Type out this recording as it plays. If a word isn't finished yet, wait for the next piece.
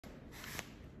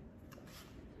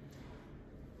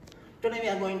Today we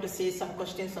are going to see some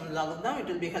questions on logarithm. It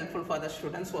will be helpful for the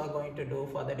students who are going to do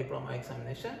for the diploma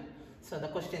examination. So the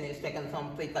question is taken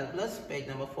from pre-calculus, page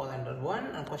number 401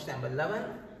 and question number 11.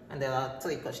 And there are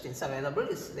 3 questions available.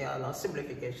 They are all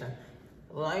simplification.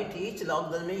 Write each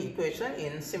logarithmic equation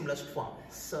in simplest form.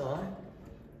 So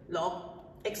log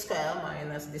x square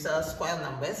minus, these are square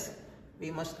numbers.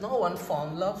 We must know one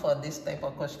formula for this type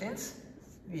of questions.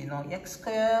 We know x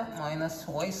square minus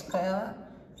y square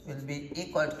will be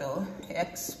equal to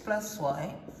x plus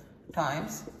y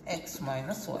times x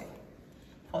minus y.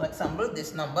 For example,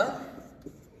 this number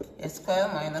x square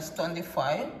minus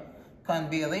 25 can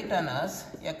be written as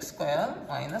x square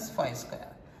minus 5 square.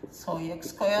 So x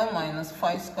square minus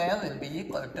 5 square will be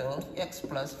equal to x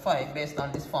plus 5 based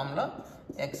on this formula,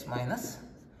 x minus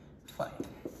 5.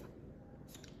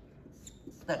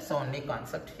 That's the only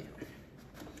concept here.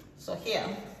 So here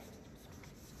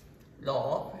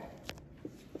log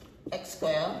x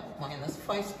square minus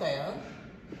 5 square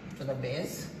to the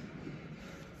base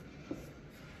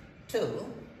 2,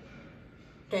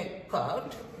 take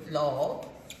out log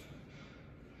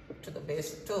to the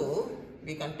base 2,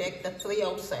 we can take the 3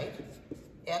 outside,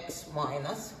 x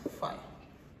minus 5.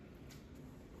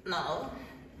 Now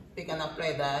we can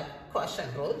apply the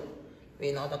quotient rule.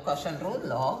 We know the quotient rule,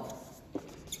 log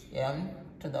m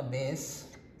to the base,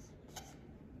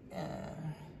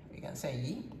 we can say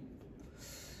e,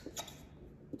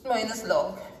 minus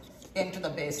log n to the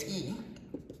base e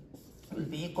will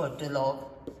be equal to log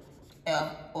m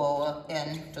over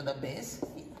n to the base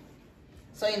e.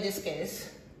 So in this case,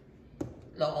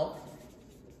 log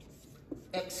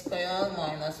x square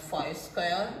minus 5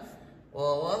 square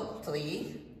over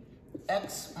 3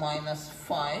 x minus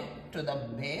 5 to the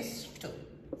base 2,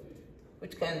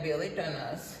 which can be written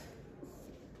as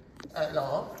a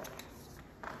log,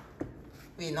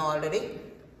 we know already,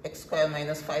 x square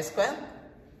minus 5 square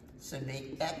should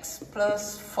be x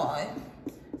plus 5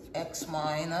 x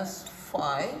minus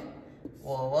 5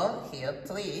 over here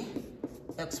 3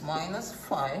 x minus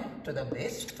 5 to the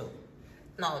base 2.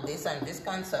 Now this and this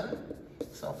cancel,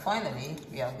 so finally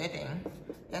we are getting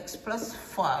x plus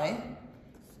 5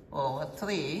 over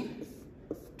 3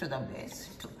 to the base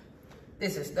 2.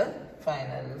 This is the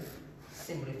final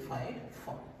simplified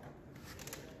form.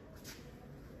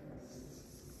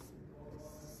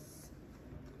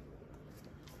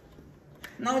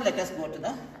 Now let us go to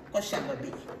the question number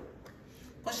B.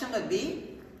 Question number B,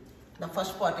 the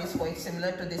first part is quite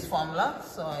similar to this formula,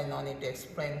 so I no need to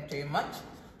explain too much.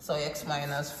 So x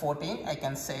minus 14, I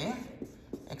can say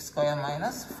x square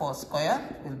minus 4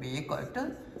 square will be equal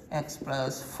to x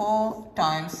plus 4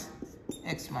 times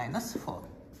x minus 4.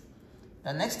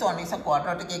 The next one is a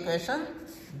quadratic equation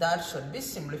that should be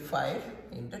simplified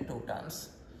into 2 terms.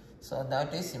 So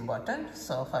that is important.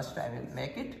 So first I will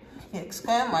make it x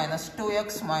square minus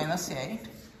 2x minus 8.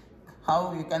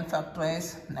 How you can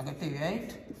factorize negative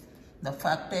 8? The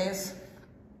fact is,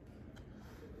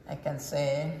 I can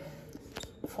say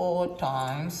 4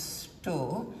 times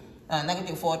 2,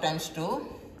 negative 4 times 2,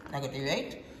 negative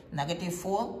 8, negative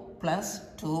 4 plus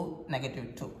 2,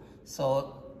 negative 2.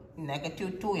 So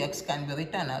negative 2x can be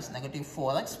written as negative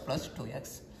 4x plus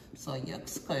 2x. So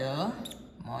x square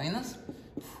minus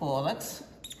 4x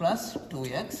plus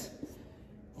 2x.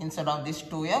 Instead of this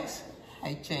 2x,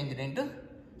 I changed it into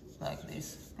like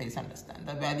this. Please understand,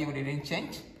 the value didn't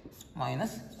change,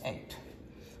 minus 8.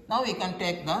 Now we can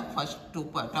take the first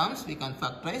 2 terms, we can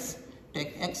factorize,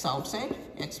 take x outside,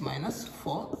 x minus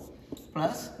 4,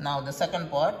 plus now the second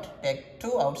part, take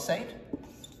 2 outside,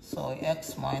 so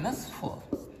x minus 4.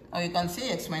 Now you can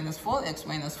see x minus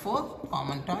 4,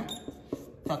 common term,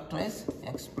 factorize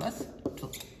x plus 2.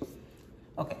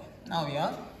 Okay, now we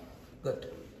are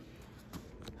good.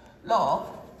 Log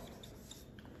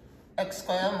x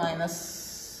square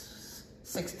minus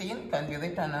 16 can be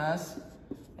written as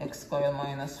x square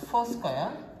minus 4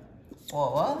 square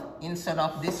over, instead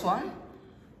of this one,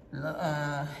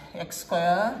 x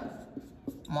square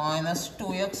minus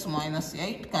 2x minus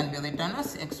 8 can be written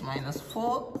as x minus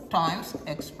 4 times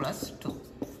x plus 2.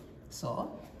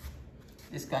 So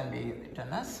this can be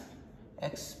written as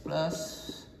x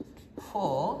plus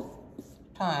 4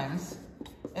 times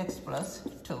x plus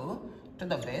 2 to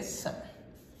the base 7.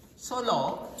 So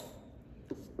log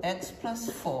x plus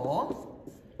 4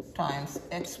 times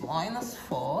x minus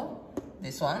 4,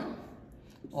 this one,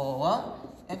 over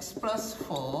x plus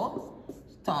 4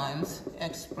 times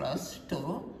x plus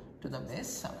 2 to the base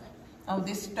 7. Now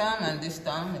this term and this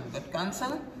term will get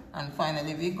cancelled, and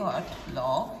finally we got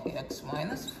log x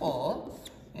minus 4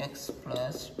 x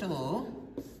plus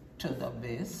 2 to the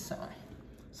base 7.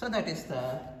 So that is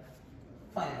the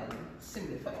final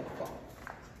simplified form.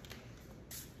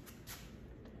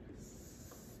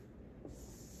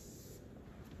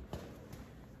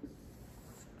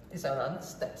 These are all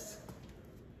steps.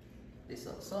 This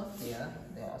also, here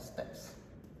there are steps.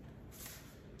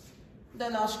 The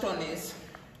last one is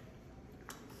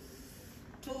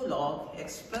 2 log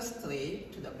x plus 3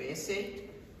 to the base 8.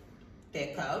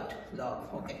 Take out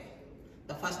log. Okay.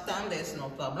 The first term there is no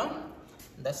problem.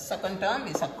 The second term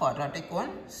is a quadratic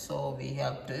one, so we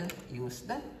have to use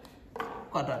the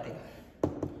quadratic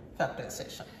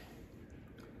factorization.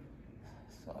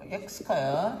 So x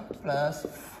square plus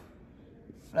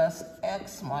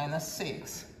x minus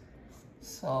 6.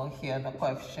 So here the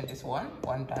coefficient is 1.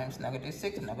 1 times negative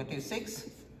 6, negative 6.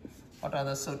 What are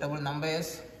the suitable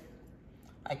numbers?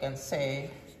 I can say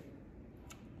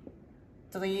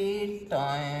 3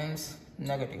 times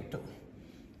negative 2.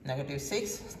 Negative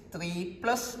 6, 3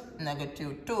 plus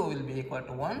negative 2 will be equal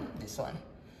to 1, this one.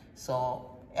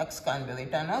 So x can be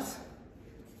written as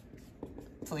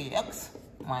 3x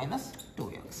minus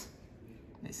 2x,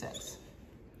 this x.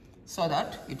 So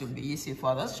that it will be easy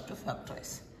for us to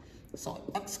factorize. So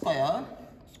x square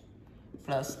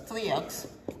plus 3x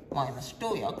minus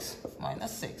 2x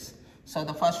minus 6. So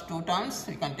the first 2 terms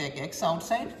we can take x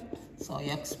outside. So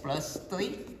x plus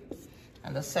 3.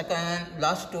 And the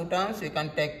last 2 terms we can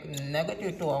take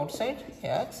negative 2 outside.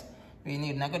 X. We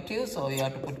need negative, so we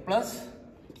have to put plus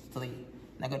 3.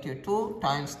 Negative 2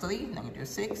 times 3, negative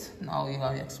 6. Now we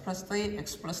have x plus 3,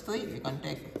 x plus 3.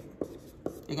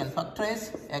 We can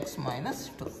factorize x minus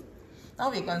 2.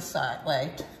 Now we can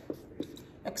write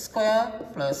x square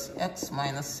plus x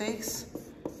minus 6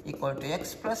 equal to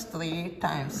x plus 3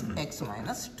 times x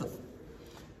minus 2.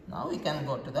 Now we can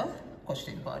go to the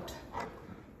question part.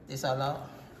 These are our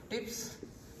tips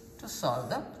to solve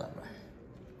the problem.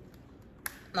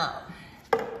 Now,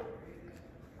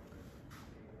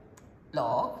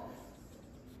 log,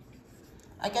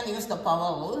 I can use the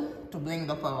power rule to bring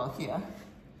the power here.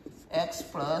 X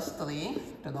plus 3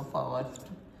 to the power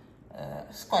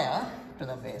square to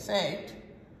the base 8.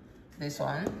 This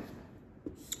one,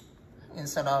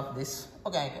 instead of this,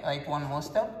 okay, I write one more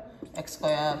step. X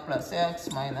square plus x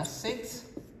minus 6,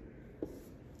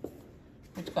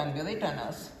 which can be written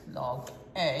as log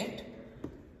 8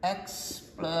 x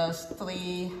plus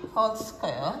 3 whole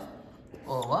square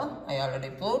over, I already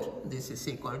put, this is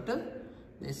equal to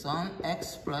this one,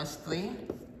 x plus 3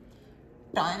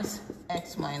 times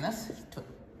x minus 2.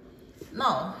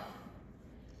 Now,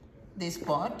 this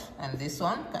part and this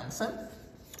one cancel.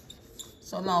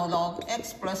 So now log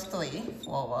x plus 3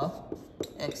 over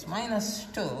x minus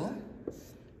 2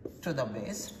 to the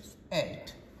base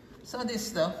 8. So this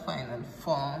is the final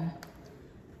form,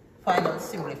 final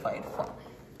simplified form.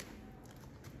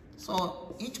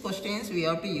 So each questions we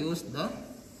have to use the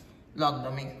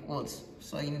logarithmic rules.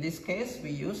 So in this case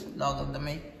we use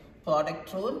logarithmic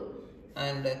product rule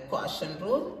and quotient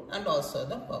rule and also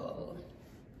the power rule.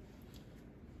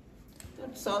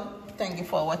 That's all. Thank you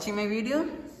for watching my video.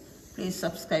 Please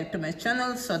subscribe to my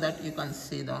channel so that you can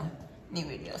see the new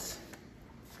videos.